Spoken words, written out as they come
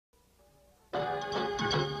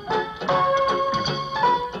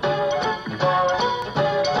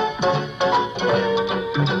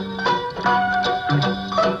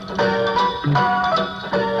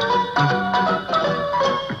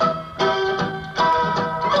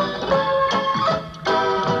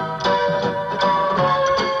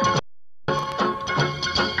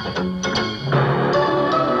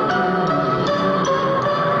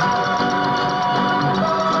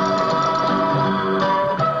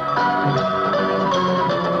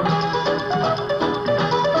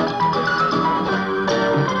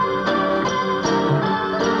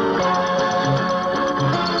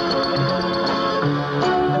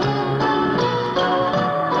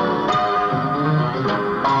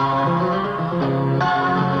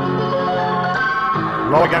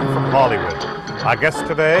Lowe again from Hollywood. Our guest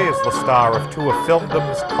today is the star of two of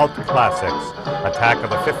filmdom's cult classics, Attack of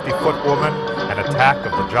the 50-Foot Woman and Attack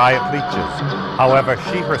of the Giant Leeches. However,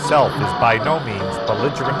 she herself is by no means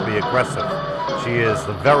belligerently aggressive. She is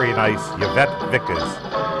the very nice Yvette Vickers.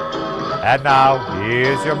 And now,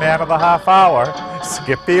 here's your man of the half hour,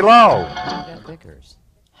 Skippy Lowe. Yvette Vickers,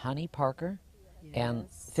 Honey Parker, and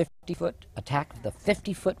 50-Foot, Attack of the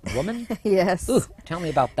 50-Foot Woman? Yes. Ooh, tell me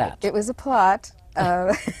about that. It was a plot,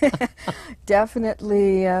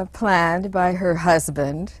 definitely planned by her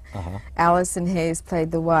husband. Allison Hayes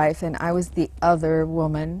played the wife, and I was the other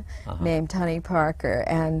woman named Honey Parker.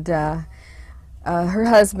 And her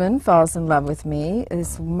husband falls in love with me,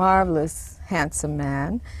 this marvelous, handsome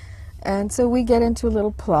man. And so we get into a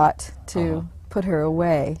little plot to put her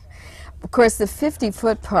away. Of course, the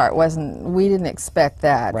 50-foot part wasn't, we didn't expect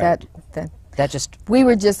that. Right. We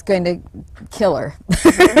were just going to kill her.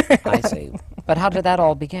 I see. But how did that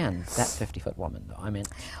all begin, that 50-foot woman, though? I mean...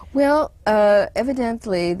 Well,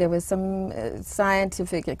 evidently there was some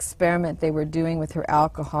scientific experiment they were doing with her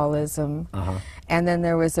alcoholism, and then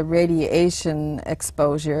there was a radiation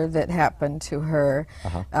exposure that happened to her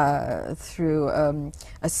through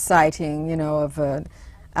a sighting, you know, of an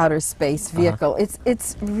outer space vehicle.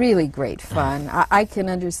 It's really great fun. I can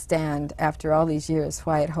understand after all these years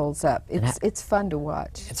why it holds up. It's fun to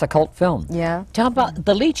watch. It's a cult film. Yeah. Tell about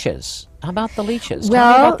the Leeches. How about the Leeches?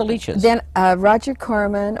 Well, tell me about the Leeches. Then Roger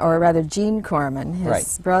Corman, or rather Gene Corman,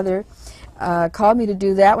 his brother, called me to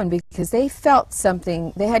do that one because they felt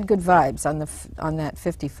something. They had good vibes on that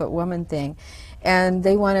 50-foot woman thing, and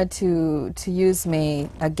they wanted to use me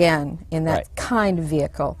again in that kind of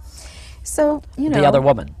vehicle. So, you know, the other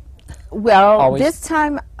woman. Well, this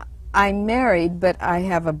time I'm married, but I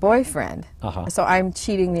have a boyfriend. So I'm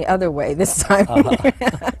cheating the other way this time.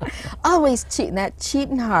 Always cheating, that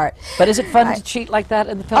cheating heart. But is it fun to cheat like that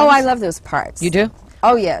in the films? Oh, I love those parts. You do?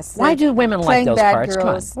 Oh, yes. Why do women like those parts? Come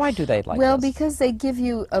on. Why do they like Well, this? because they give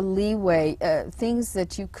you a leeway, things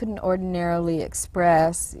that you couldn't ordinarily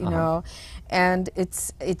express, you know, and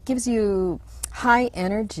it gives you high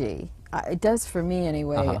energy. It does for me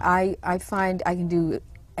anyway. I find I can do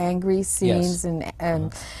angry scenes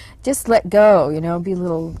and just let go, you know, be a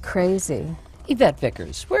little crazy. Yvette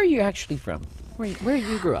Vickers, where are you actually from? Where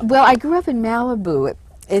you grew up? Well, I grew up in Malibu.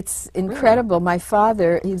 It's incredible. My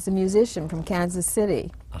father, he's a musician from Kansas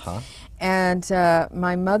City. And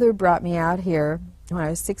my mother brought me out here when I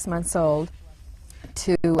was 6 months old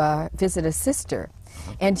to visit a sister.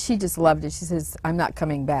 And she just loved it. She says, I'm not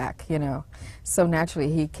coming back, you know. So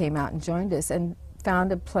naturally he came out and joined us and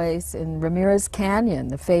found a place in Ramirez Canyon,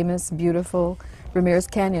 the famous, beautiful Ramirez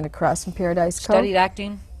Canyon across from Paradise Cove. Studied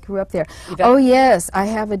acting? Grew up there. Yvette? Oh, yes. I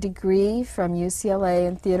have a degree from UCLA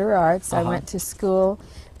in theater arts. I went to school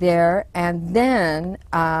there. And then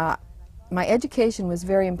my education was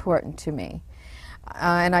very important to me.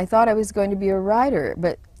 And I thought I was going to be a writer,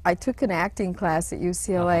 but I took an acting class at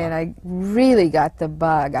UCLA and I really got the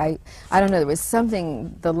bug. I don't know, there was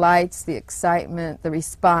something, the lights, the excitement, the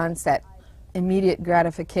response, that immediate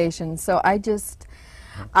gratification. So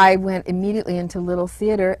I went immediately into Little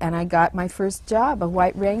Theater and I got my first job, a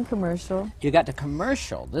White Rain commercial. You got the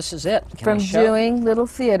commercial, this is it. From doing Little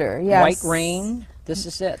Theater, yes. White Rain, this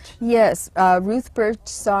is it. Yes, Ruth Birch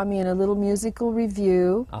saw me in a little musical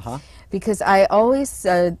review because I always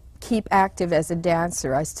keep active as a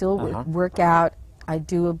dancer. I still work out. I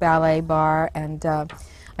do a ballet bar and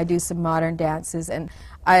I do some modern dances, and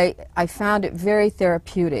I found it very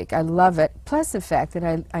therapeutic. I love it, plus the fact that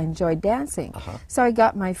I enjoy dancing. So I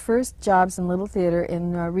got my first jobs in Little Theater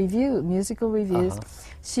in musical reviews.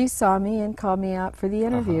 She saw me and called me out for the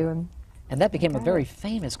interview. And that became a very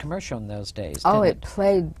famous commercial in those days, Oh, didn't it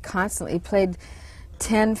played constantly. It played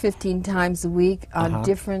 10, 15 times a week on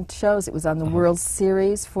different shows. It was on the World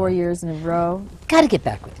Series 4 years in a row. Got to get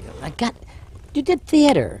back with you. You did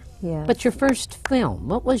theater. Yes. But your first film,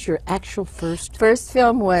 what was your actual first? First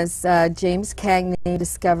film was James Cagney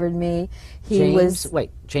discovered me. James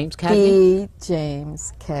Cagney?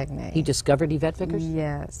 James Cagney. He discovered Yvette Vickers?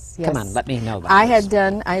 Yes, yes. Come on, let me know about I this.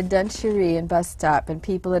 had done Cherie and Bus Stop, and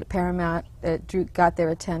people at Paramount got their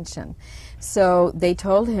attention. So they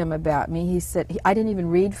told him about me. He said, I didn't even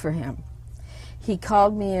read for him. He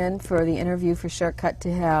called me in for the interview for Shortcut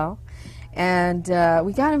to Hell. And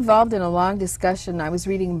we got involved in a long discussion. I was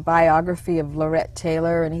reading a biography of Lorette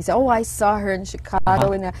Taylor, and he said, oh, I saw her in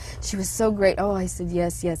Chicago, and she was so great. Oh, I said,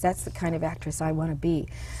 yes, yes, that's the kind of actress I want to be.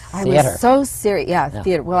 I Theater. was so serious. Yeah,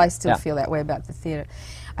 theater. Well, I still Yeah. feel that way about the theater.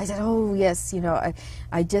 I said, oh, yes, you know,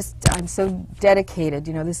 I'm so dedicated.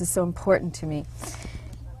 You know, this is so important to me.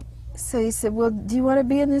 So he said, well, do you want to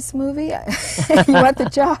be in this movie? You want the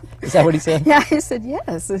job? Is that what he said? Yeah, I said,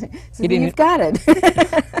 yes. He said, well, you've got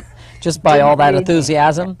it. Just by all that read me.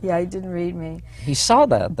 enthusiasm? Yeah, he didn't read me. He saw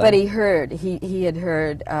that, though. But he heard. He had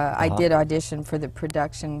heard. I did audition for the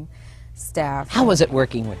production staff. How was it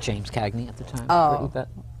working with James Cagney at the time? Oh. For Yvette?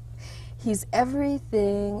 He's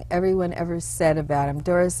everything everyone ever said about him.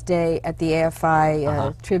 Doris Day at the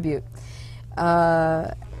AFI tribute.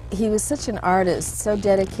 He was such an artist, so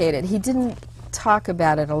dedicated. He didn't talk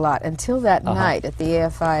about it a lot until that night at the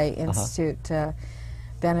AFI Institute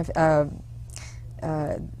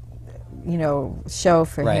you know, show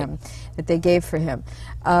for him that they gave for him.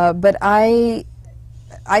 But I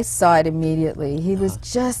saw it immediately. He was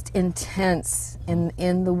just intense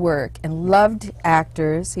in the work and loved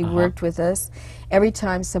actors. He worked with us. Every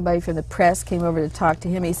time somebody from the press came over to talk to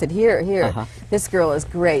him, he said, here, this girl is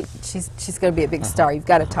great. She's going to be a big star. You've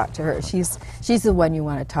got to talk to her. She's the one you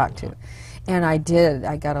want to talk to. And I did.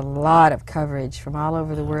 I got a lot of coverage from all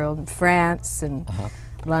over the world, France and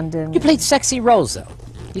London. You played sexy roles, though.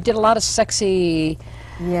 You did a lot of sexy,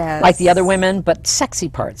 yes, like the other women, but sexy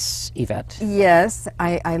parts, Yvette. Yes,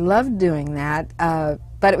 I loved doing that,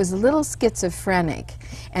 but it was a little schizophrenic,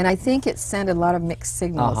 and I think it sent a lot of mixed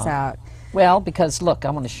signals out. Well, because, look, I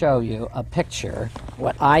want to show you a picture,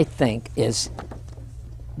 what I think is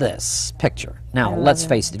this picture. Now, let's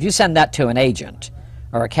face it, if you send that to an agent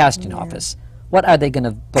or a casting office, what are they going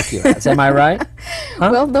to book you as? Am I right? Huh?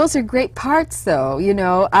 Well, those are great parts, though. You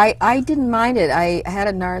know, I didn't mind it. I had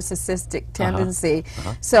a narcissistic tendency,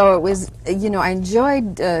 so it was, you know, I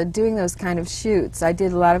enjoyed doing those kind of shoots. I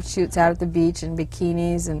did a lot of shoots out at the beach in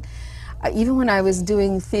bikinis, and even when I was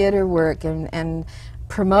doing theater work and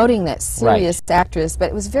promoting that serious actress, but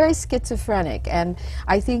it was very schizophrenic, and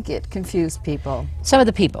I think it confused people. Some of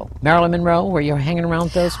the people. Marilyn Monroe, were you hanging around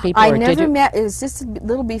with those people? I or never did you? met, it was just a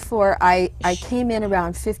little before. I came in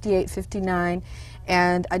around 58, 59,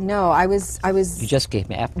 and no, I was... You just gave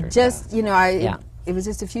me after. Just, you know, it was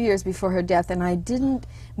just a few years before her death, and I didn't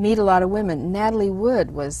meet a lot of women. Natalie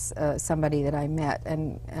Wood was somebody that I met,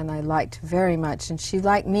 and I liked very much, and she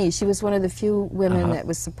liked me. She was one of the few women that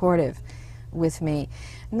was supportive with me.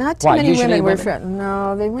 Not too many women were friendly.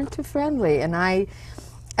 No, they weren't too friendly, and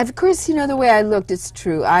of course, you know, the way I looked, it's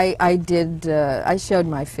true. I showed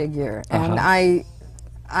my figure, and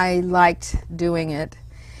I liked doing it.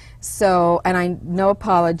 So, and no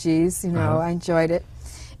apologies, you know, I enjoyed it.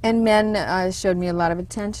 And men showed me a lot of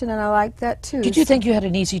attention, and I liked that too. Did you think you had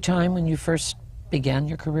an easy time when you first began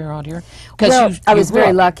your career out here? Well, I was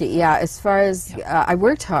very lucky, yeah. As far as, I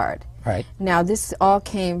worked hard. Right. Now, this all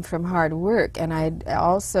came from hard work, and I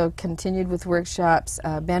also continued with workshops.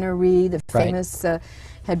 Ben O'Ree, the famous,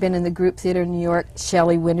 had been in the group theater in New York.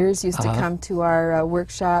 Shelley Winters used to come to our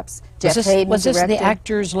workshops. Jeff Hayden was this directed. the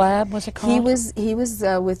Actors Lab, was it called? He was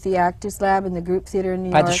with the Actors Lab in the group theater in New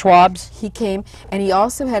By York. the Schwabs? He came, and he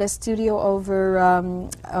also had a studio over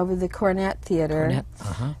the Cornet Theater.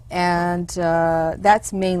 And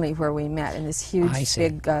that's mainly where we met, in this huge,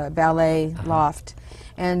 big ballet loft.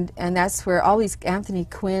 And that's where all these, Anthony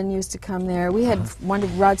Quinn used to come there. We had one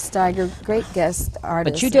of Rod Steiger, great guest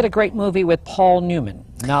artists. But you did a great movie with Paul Newman.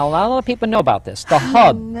 Now, a lot of people know about this. The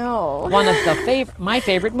Hub. No. One of my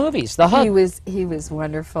favorite movies, The Hub. He was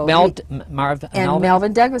wonderful.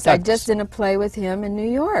 Melvin Douglas. I just did a play with him in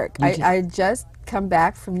New York. I just come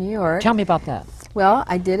back from New York. Tell me about that. Well,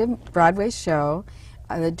 I did a Broadway show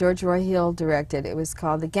that George Roy Hill directed. It was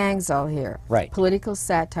called The Gang's All Here. Right. Political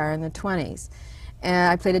satire in the 20s.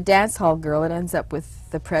 And I played a dance hall girl that ends up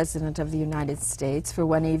with the President of the United States for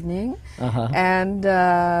one evening. And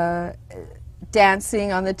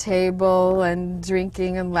dancing on the table and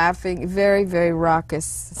drinking and laughing. Very, very raucous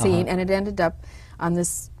scene. And it ended up on the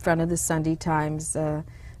front of the Sunday Times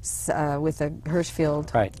with a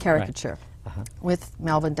Hirschfeld caricature. with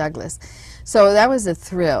Melvin Douglas. So that was a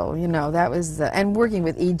thrill, you know. That was, and working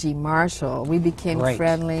with E.G. Marshall, we became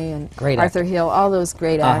friendly, and Arthur Hill, all those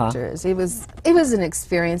great actors. It was an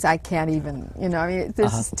experience I can't even, you know. I mean,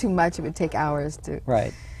 this is too much. It would take hours to.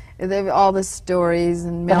 Right. All the stories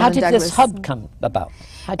and Melvin But how did Douglas. this hub come about?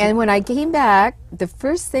 And when I came back, the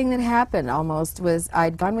first thing that happened almost was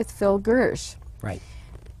I'd gone with Phil Gersh. Right.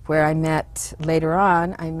 Where I met, later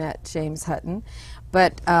on, I met James Hutton.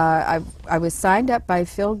 But I was signed up by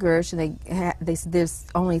Phil Gersh, and there's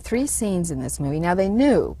only 3 scenes in this movie. Now, they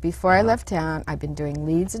knew, before I left town, I've been doing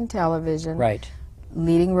leads in television,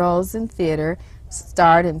 leading roles in theater,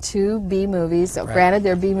 starred in 2 B movies. So granted,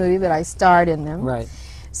 they're B movie, but I starred in them. Right.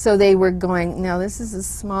 So they were going, no, this is a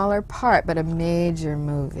smaller part, but a major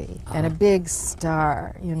movie, and a big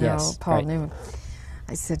star, you know, Paul Newman.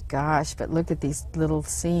 I said, gosh, but look at these little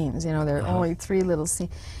scenes, you know, there are only 3 little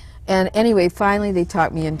scenes. And anyway, finally they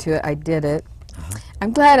talked me into it. I did it.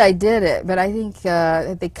 I'm glad I did it, but I think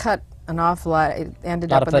they cut an awful lot. It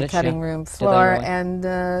ended up on the cutting room floor,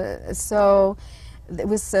 and so it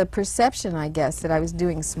was a perception, I guess, that I was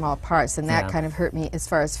doing small parts, and that kind of hurt me as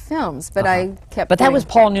far as films. But I kept. But that was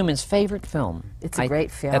Paul Newman's favorite film. It's a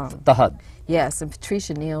great film. At The Hub. Yes, and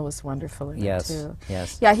Patricia Neal was wonderful in it too.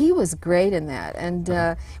 Yes. Yeah, he was great in that,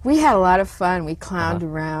 and we had a lot of fun. We clowned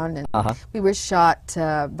around, and we were shot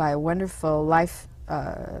by a wonderful Life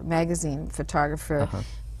magazine photographer.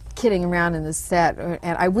 Kidding around in the set,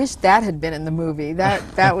 and I wish that had been in the movie.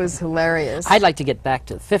 That was hilarious. I'd like to get back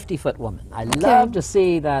to the 50-Foot Woman. I'd love to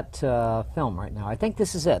see that film right now. I think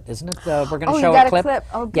this is it, isn't it? We're going to show a clip.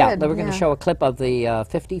 Oh, good. Yeah, we're going to show a clip of the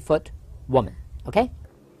 50-Foot Woman. Okay?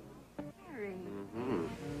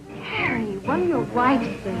 Carey, what are your wife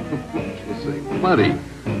saying? She's saying, buddy.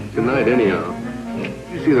 Good night, anyhow.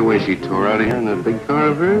 You see the way she tore out of here in that big car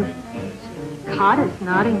of hers? She caught us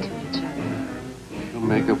nodding to each other.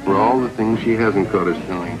 Make up for all the things she hasn't caught us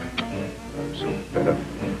doing. I'm so fed up.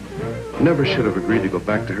 Never should have agreed to go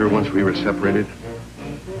back to her once we were separated.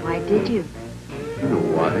 Why did you? You know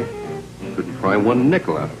why? Couldn't pry 1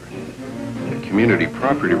 nickel out of her. The community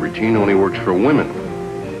property routine only works for women.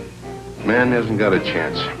 Man hasn't got a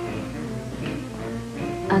chance.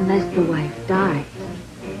 Unless the wife dies.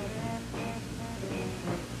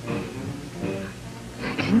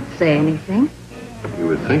 I didn't say anything. You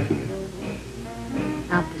were thinking it.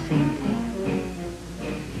 Not the same thing.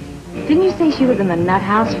 Didn't you say she was in the nut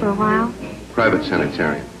house for a while? Private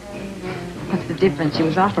sanitarium. What's the difference? She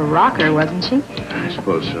was off a rocker, wasn't she? I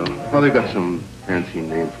suppose so. Well, they've got some fancy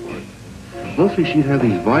name for it. Mostly she'd have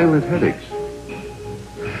these violent headaches.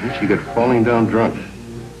 And she got falling down drunk.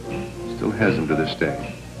 Still has them to this day.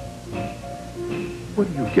 What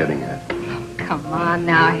are you getting at? Oh, come on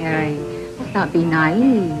now, Harry. Let's not be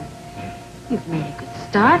naive. You've made a good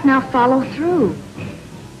start, now follow through.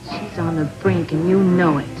 She's on the brink, and you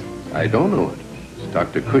know it. I don't know it.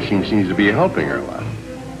 Dr. Cushing seems to be helping her a lot.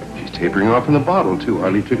 She's tapering off in the bottle, too.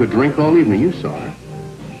 Hardly took a drink all evening. You saw her.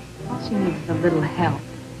 All she needs is a little help.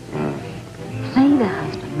 Play the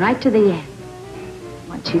husband right to the end.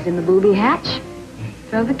 Once she's in the booby hatch,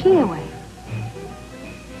 throw the key away.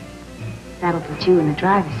 That'll put you in the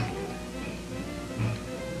driver's seat.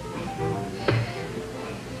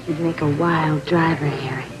 You'd make a wild driver,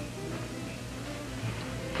 Harry.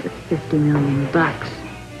 With $50 million.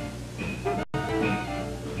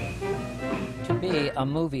 To be a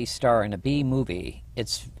movie star in a B movie,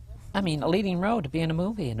 it's, I mean, a leading role to be in a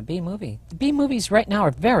movie, in a B movie. The B movies right now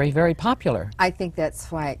are very, very popular. I think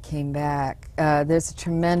that's why it came back. There's a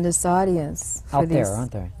tremendous audience for out there,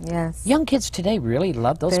 aren't there? Yes. Young kids today really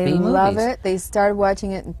love those B movies. They love it. They started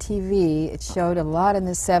watching it on TV. It showed a lot in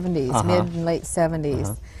the 70s, mid and late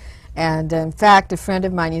 70s. And in fact, a friend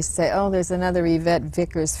of mine used to say, oh, there's another Yvette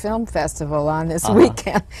Vickers Film Festival on this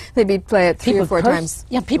weekend. They'd play it three or four times.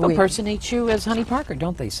 Yeah, people personate you as Honey Parker,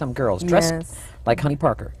 don't they? Some girls dressed like Honey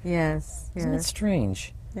Parker. Yes, yes. Isn't it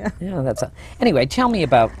strange? Yeah. Yeah, that's anyway, tell me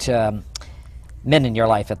about men in your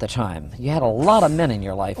life at the time. You had a lot of men in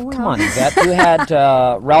your life. Well. Come on, Yvette. You had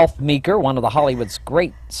Ralph Meeker, one of the Hollywood's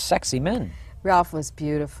great sexy men. Ralph was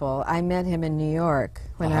beautiful. I met him in New York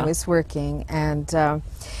when I was working, and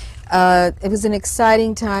it was an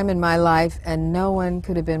exciting time in my life, and no one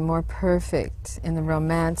could have been more perfect in the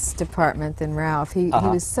romance department than Ralph. He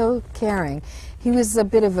was so caring. He was a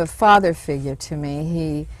bit of a father figure to me.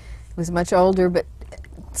 He was much older, but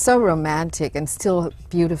so romantic and still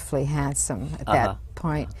beautifully handsome at that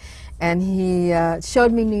point. And he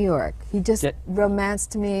showed me New York. He just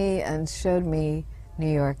romanced me and showed me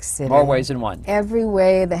New York City. More ways than one. Every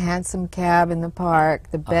way, the handsome cab in the park,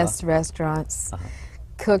 the best restaurants.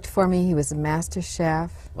 cooked for me. He was a master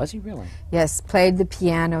chef. Was he really? Yes, played the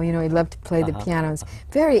piano. You know, he loved to play the piano.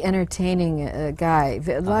 Very entertaining guy.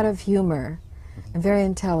 A lot of humor. And very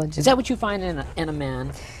intelligent. Is that what you find in a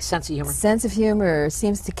man? Sense of humor? Sense of humor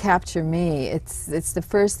seems to capture me. It's the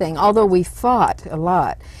first thing. Although we fought a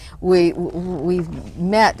lot, we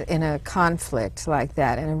met in a conflict like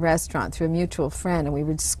that in a restaurant through a mutual friend, and we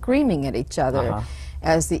were screaming at each other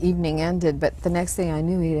as the evening ended. But the next thing I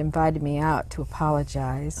knew, he'd invited me out to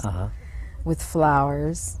apologize with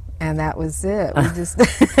flowers, and that was it. We just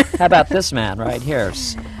How about this man right here?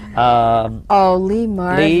 Oh, Lee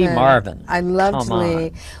Marvin. Lee Marvin. I loved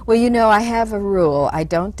Lee. Well, you know, I have a rule. I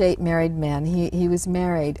don't date married men. He was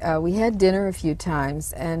married. We had dinner a few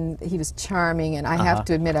times, and he was charming, and I have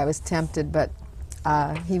to admit I was tempted, but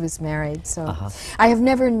he was married. So I have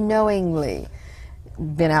never knowingly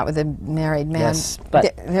been out with a married man. Yes,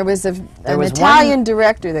 but there was an Italian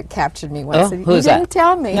director that captured me once. Oh, who's that? He didn't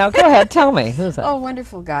tell me. Now, go ahead, tell me. Who's that? Oh, a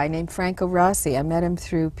wonderful guy named Franco Rossi. I met him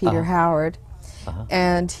through Peter Howard.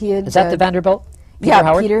 And he had... Is that the Vanderbilt? Peter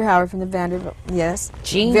Howard? Peter Howard from the Vanderbilt, yes.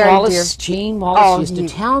 Gene Wallace used to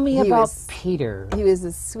tell me about Peter. He was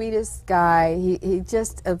the sweetest guy. He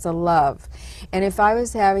just, it's a love. And if I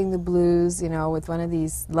was having the blues, you know, with one of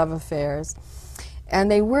these love affairs, and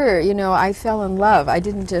they were, you know, I fell in love. I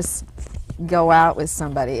didn't just go out with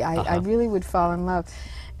somebody. I really would fall in love.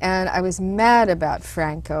 And I was mad about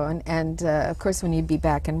Franco, and of course when he'd be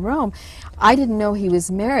back in Rome, I didn't know he was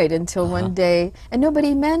married until one day, and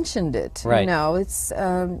nobody mentioned it. Right. You know, it's,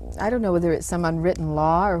 I don't know whether it's some unwritten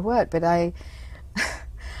law or what, but I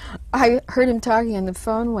heard him talking on the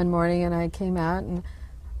phone one morning, and I came out,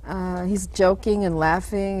 and he's joking and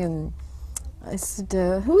laughing, and I said,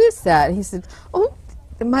 who is that? And he said, oh,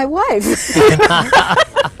 my wife.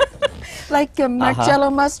 Like Marcello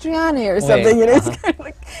Mastroianni or something, you know. It's kind of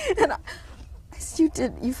like, and I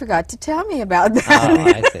said, you forgot to tell me about that. Oh,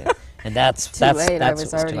 I see. And that's too late. I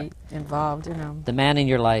was already involved, you know. The man in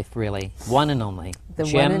your life, really, one and only. The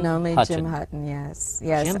Jim one and only Hutton. Jim Hutton. Yes,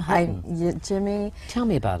 yes. Jim Hutton. Jimmy. Tell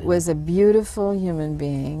me about it. Was a beautiful human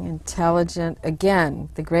being, intelligent. Again,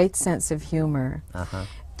 the great sense of humor.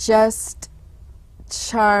 Just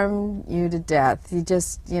charmed you to death. You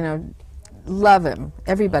just, you know. Love him.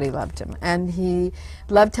 Everybody loved him, and he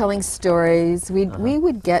loved telling stories. We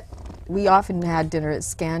often had dinner at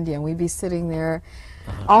Scandia, and we'd be sitting there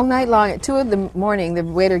all night long. At 2 in the morning, the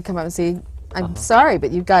waiter would come up and say, "I'm sorry, but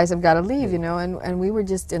you guys have got to leave," you know. And we were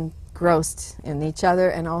just engrossed in each other,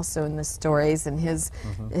 and also in the stories and his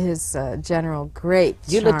general great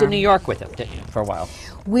You charm. lived in New York with him, didn't you, for a while?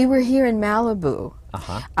 We were here in Malibu.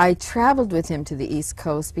 I traveled with him to the East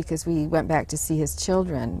Coast because we went back to see his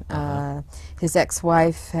children. His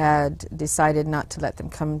ex-wife had decided not to let them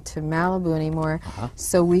come to Malibu anymore,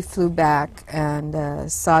 so we flew back and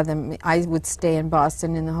saw them. I would stay in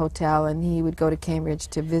Boston in the hotel, and he would go to Cambridge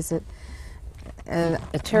to visit. A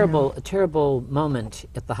terrible moment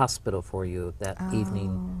at the hospital for you that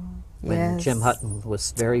evening when Jim Hutton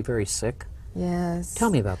was very, very sick. Yes. Tell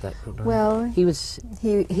me about that. Well, he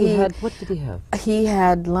had, what did he have? He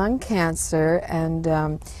had lung cancer,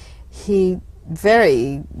 and he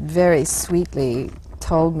very, very sweetly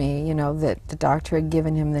told me, you know, that the doctor had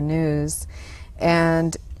given him the news,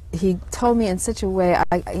 and he told me in such a way,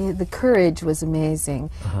 the courage was amazing.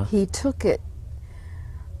 He took it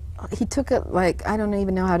like, I don't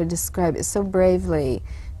even know how to describe it, so bravely.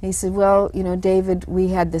 He said, well, you know, David, we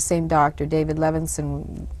had the same doctor, David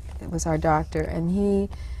Levinson was our doctor, and he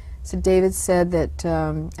said, David said that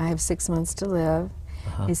I have 6 months to live.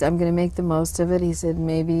 He said, I'm going to make the most of it. He said,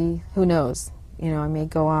 maybe, who knows, you know, I may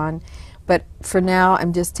go on. But for now,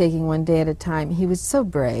 I'm just taking one day at a time. He was so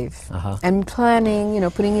brave and planning, you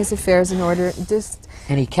know, putting his affairs in order.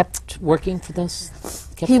 And he kept working for this?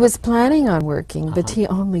 He was planning on working, but he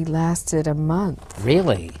only lasted a month.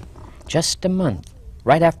 Really? Just a month?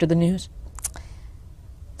 Right after the news?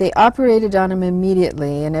 They operated on him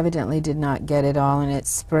immediately and evidently did not get it all, and it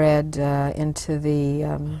spread into the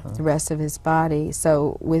rest of his body.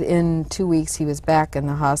 So within 2 weeks he was back in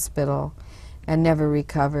the hospital and never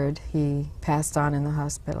recovered. He passed on in the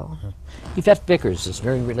hospital. Yvette Vickers is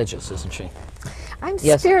very religious, isn't she? I'm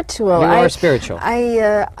spiritual. You are spiritual.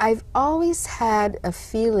 I've always had a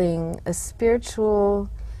feeling, a spiritual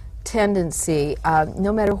tendency,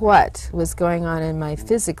 no matter what was going on in my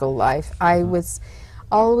physical life. I was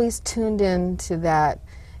always tuned in to that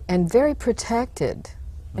and very protected,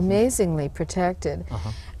 amazingly protected.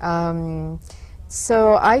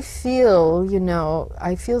 So I feel, you know,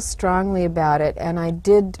 I feel strongly about it, and I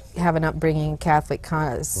did have an upbringing in Catholic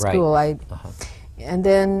school. And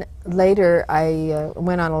then later, I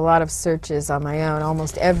went on a lot of searches on my own,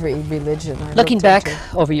 almost every religion I Looking looked back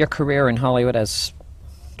into. over your career in Hollywood as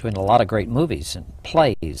doing a lot of great movies and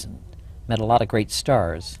plays and met a lot of great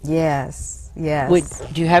stars. Yes, yes.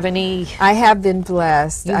 Do you have any... I have been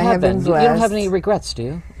blessed. You I have been blessed. You don't have any regrets, do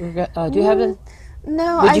you? Do you have any?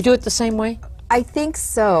 No. Would you do it the same way? I think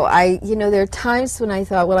so. You know, there are times when I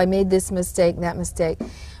thought, well, I made this mistake, that mistake,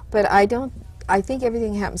 but I don't. I think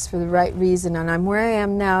everything happens for the right reason, and I'm where I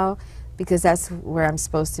am now because that's where I'm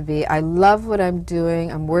supposed to be. I love what I'm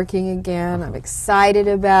doing. I'm working again. I'm excited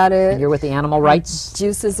about it. And you're with the animal rights?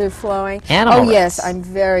 Juices are flowing. Animal rights. Yes, I'm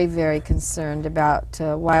very, very concerned about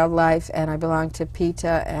wildlife, and I belong to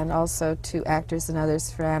PETA and also to Actors and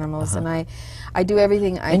Others for Animals, and I do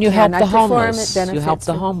everything I can. And you help the I perform homeless. at You help benefits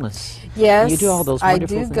the for- homeless. Yes, You do all those I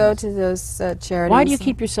wonderful do things. go to those charities. Why do you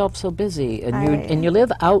keep yourself so busy? And you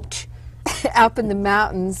live out... up in the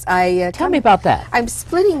mountains? Tell me about that. I'm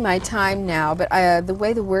splitting my time now, but the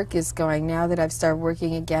way the work is going, now that I've started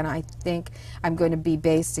working again, I think I'm going to be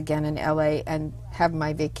based again in LA and have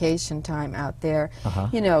my vacation time out there.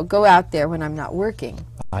 You know, go out there when I'm not working.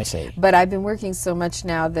 I see. But I've been working so much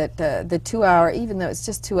now that the 2 hour, even though it's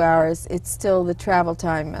just 2 hours, it's still the travel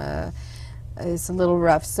time is a little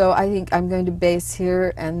rough. So I think I'm going to base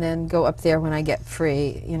here and then go up there when I get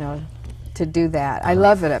free, you know, to do that. I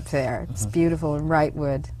love it up there. It's beautiful in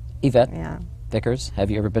Wrightwood. Yvette Yeah. Vickers, have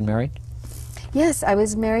you ever been married? Yes, I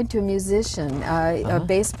was married to a musician, a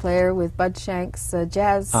bass player with Bud Shank's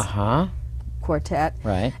jazz quartet.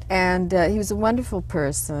 Right. And he was a wonderful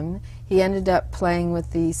person. He ended up playing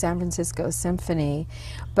with the San Francisco Symphony,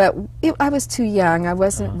 but I was too young. I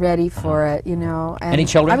wasn't ready for it, you know. And Any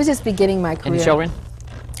children? I was just beginning my career. Any children?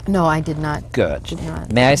 No, I did not. Good. Did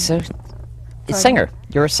not. May I say? A singer.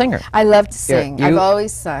 You're a singer. I love to sing. you- I've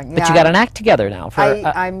always sung. But you got an act together now. For,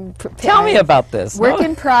 I'm tell me about this. Work No?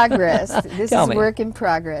 in progress. This Tell is me. work in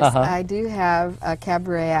progress. I do have a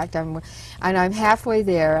cabaret act. And I'm halfway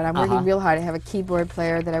there, and I'm working real hard. I have a keyboard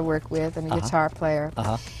player that I work with and a guitar player.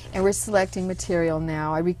 And we're selecting material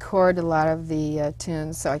now. I record a lot of the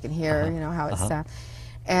tunes so I can hear, you know, how it sounds.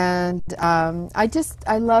 And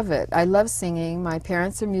I love it. I love singing. My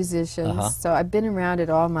parents are musicians, so I've been around it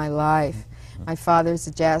all my life. My father's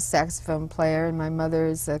a jazz saxophone player, and my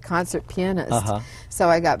mother's a concert pianist. So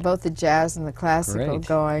I got both the jazz and the classical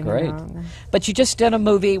going. Great. You know. But you just did a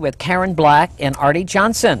movie with Karen Black and Artie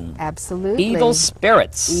Johnson. Absolutely. Evil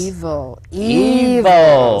Spirits. Evil.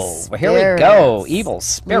 Well, here we go. Evil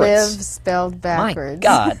Spirits. Live spelled backwards. My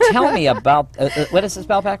God. Tell me about... what is it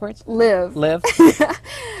spelled backwards? Live. Live.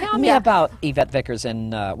 Tell me about Yvette Vickers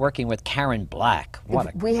and working with Karen Black.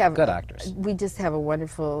 What a good actress. We just have a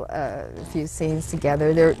wonderful few scenes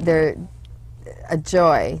together. They're a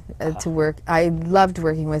joy to work. I loved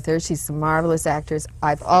working with her. She's a marvelous actress.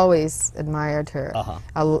 I've always admired her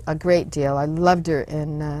a great deal. I loved her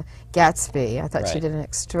in Gatsby. I thought she did an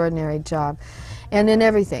extraordinary job. And in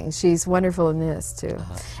everything. She's wonderful in this, too.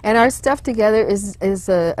 And our stuff together is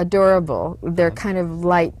adorable. They're kind of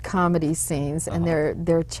light comedy scenes, and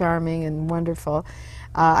they're charming and wonderful.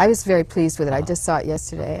 I was very pleased with it. I just saw it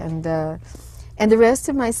yesterday. And the rest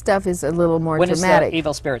of my stuff is a little more dramatic. When is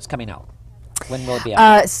Evil Spirits coming out? When will it be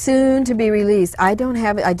out? Soon to be released. I don't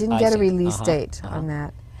have it. I didn't get a see. release date on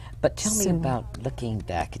that. But tell me soon. about looking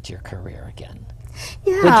back at your career again.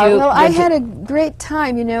 Yeah, well, I had a great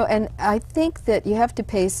time, you know, and I think that you have to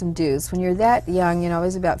pay some dues. When you're that young, you know, I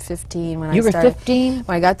was about 15 when I started. You were 15?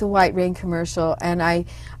 When I got the White Rain commercial, and I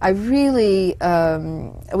really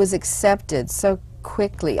was accepted so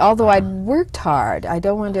quickly. Although I'd worked hard, I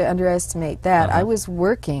don't want to underestimate that. I was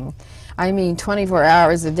working, I mean, 24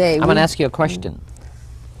 hours a day. I'm going to ask you a question.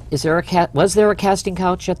 Was there a casting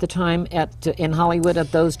couch at the time in Hollywood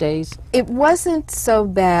at those days? It wasn't so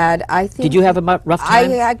bad. I think. Did you have a rough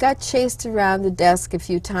time? I got chased around the desk a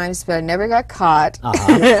few times, but I never got caught.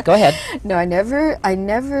 Go ahead. No, I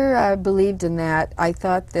never believed in that. I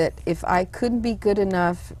thought that if I couldn't be good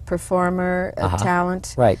enough performer,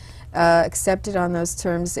 talent, accepted on those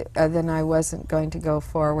terms, then I wasn't going to go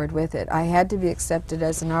forward with it. I had to be accepted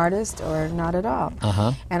as an artist or not at all.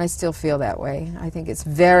 And I still feel that way. I think it's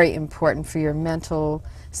very important for your mental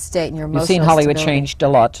state and your emotional You've seen Hollywood stability. changed a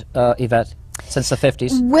lot, Yvette, since the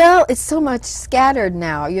 50s. Well, it's so much scattered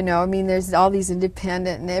now, you know. I mean, there's all these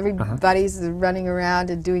independent, and everybody's running around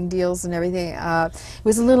and doing deals and everything. It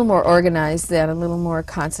was a little more organized then, a little more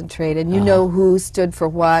concentrated. You know who stood for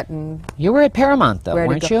what and You were at Paramount, though, where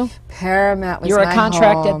weren't to go. you? Paramount was You were my a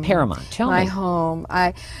contract home. at Paramount. Tell my me. home.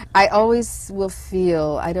 I always will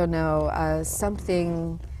feel, I don't know,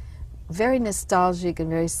 something very nostalgic and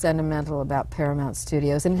very sentimental about Paramount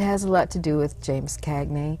Studios, and it has a lot to do with James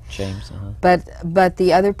Cagney. James, But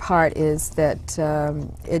the other part is that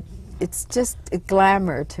it's just a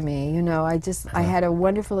glamour to me. You know, I had a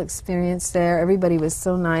wonderful experience there. Everybody was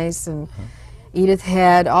so nice, and Edith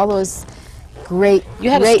Head, all those great. You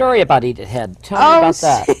had a story about Edith Head. Tell me about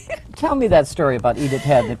that. Tell me that story about Edith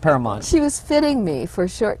Head at Paramount. She was fitting me for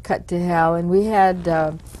Shortcut to Hell, and we had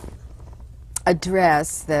a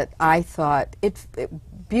dress that I thought it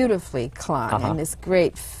beautifully clung in this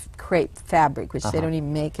great crepe fabric, which they don't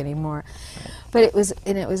even make anymore. But it was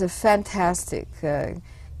a fantastic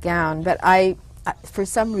gown. But for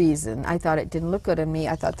some reason, I thought it didn't look good on me.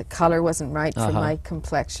 I thought the color wasn't right for my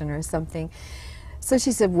complexion or something. So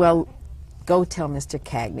she said, "Well, go tell Mr.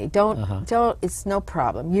 Cagney. Don't. It's no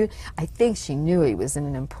problem." I think she knew he was in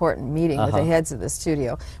an important meeting with the heads of the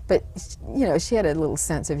studio, but you know, she had a little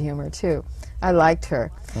sense of humor too. I liked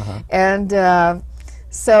her, and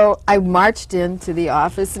so I marched into the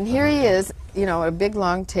office, and here he is, you know, a big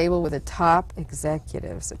long table with the top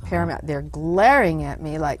executives at Paramount. They're glaring at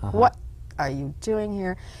me like, "What are you doing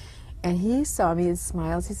here?" And he saw me and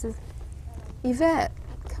smiles. He says, "Yvette,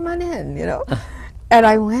 come on in," you know. And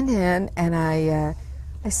I went in, and I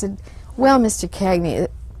said, "Well, Mr. Cagney,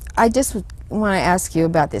 I just want to ask you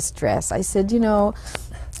about this dress." I said, "You know,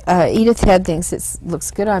 Edith Head thinks it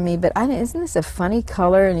looks good on me, but isn't this a funny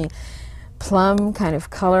color, any plum kind of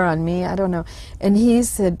color on me? I don't know." And he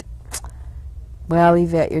said, "Well,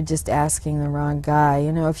 Yvette, you're just asking the wrong guy.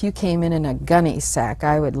 You know, if you came in a gunny sack,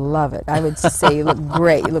 I would love it. I would say you look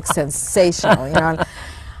great, you look sensational, you know."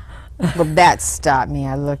 Well, that stopped me.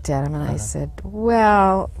 I looked at him and I said,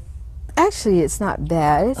 "Well, actually, it's not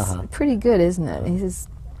bad. It's pretty good, isn't it?" And he says,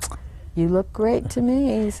 "You look great to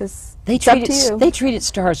me." He says, They treated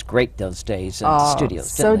stars great those days in the studios,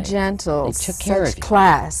 so didn't they? gentle, They took care of such you.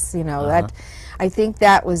 class. You know, that I think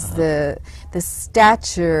that was the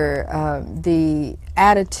stature, the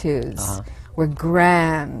attitudes were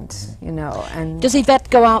grand. You know, and Does Yvette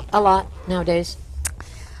go out a lot nowadays?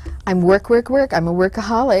 I'm work. I'm a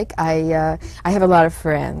workaholic. I have a lot of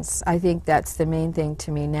friends. I think that's the main thing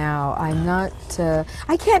to me now. I'm not.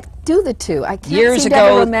 I can't do the two. I can't Years seem to have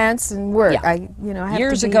ago- romance and work. Yeah. I have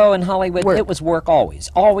Years to be ago in Hollywood, work. it was work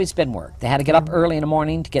always been work. They had to get up early in the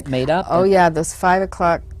morning to get made up. Oh yeah, those 5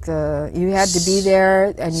 o'clock. You had to be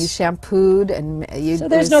there, and you shampooed, and you. So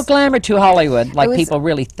there's no glamour to Hollywood like was- people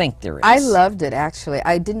really think there is. I loved it, actually.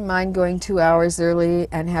 I didn't mind going 2 hours early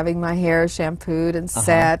and having my hair shampooed and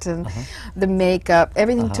set, and the makeup.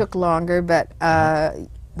 Everything took longer, but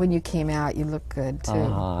when you came out, you looked good, too.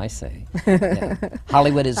 I see. Yeah.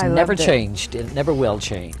 Hollywood has I never loved it. changed. It never will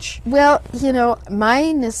change. Well, you know,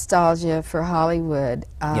 my nostalgia for Hollywood,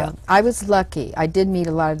 I was lucky. I did meet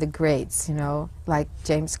a lot of the greats, you know, like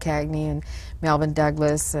James Cagney and Melvyn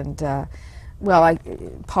Douglas and,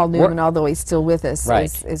 Paul Newman, although he's still with us,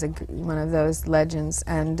 is one of those legends.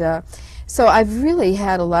 And so I've really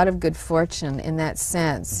had a lot of good fortune in that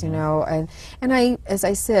sense, you know. And I, as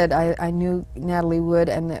I said, I knew Natalie Wood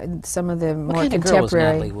and some of the more What kind of girl was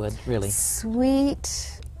contemporary. Natalie Wood, really?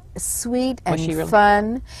 Sweet and she really?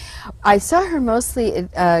 fun. I saw her mostly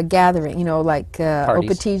at gathering, you know, like Au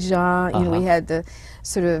Parties. Petit Jean. You know, we had the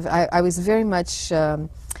sort of. I was very much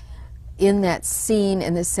in that scene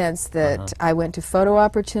in the sense that I went to photo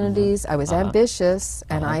opportunities. I was ambitious,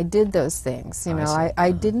 and I did those things. You know,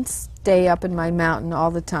 I didn't stay up in my mountain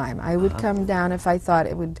all the time. I would come down if I thought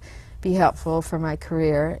it would be helpful for my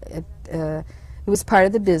career. It was part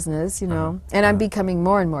of the business, you know, and I'm becoming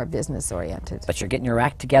more and more business oriented. But you're getting your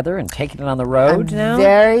act together and taking it on the road now?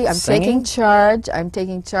 I'm Singing?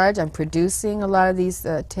 taking charge. I'm producing a lot of these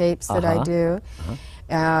tapes that I do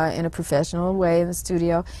in a professional way in the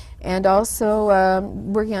studio, and also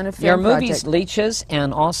working on a film Your project. movies, Leeches,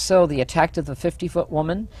 and also The Attack of the 50-Foot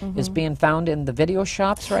Woman is being found in the video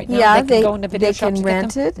shops right now? Yeah, they can go into video they shops can to get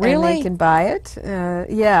rent them? it, Really? and they can buy it.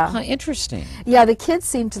 Yeah. Interesting. Yeah, the kids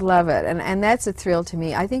seem to love it, and that's a thrill to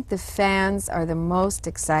me. I think the fans are the most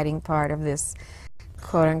exciting part of this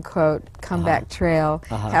quote-unquote comeback trail,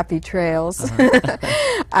 happy trails.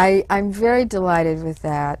 I'm very delighted with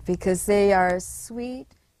that because they are sweet,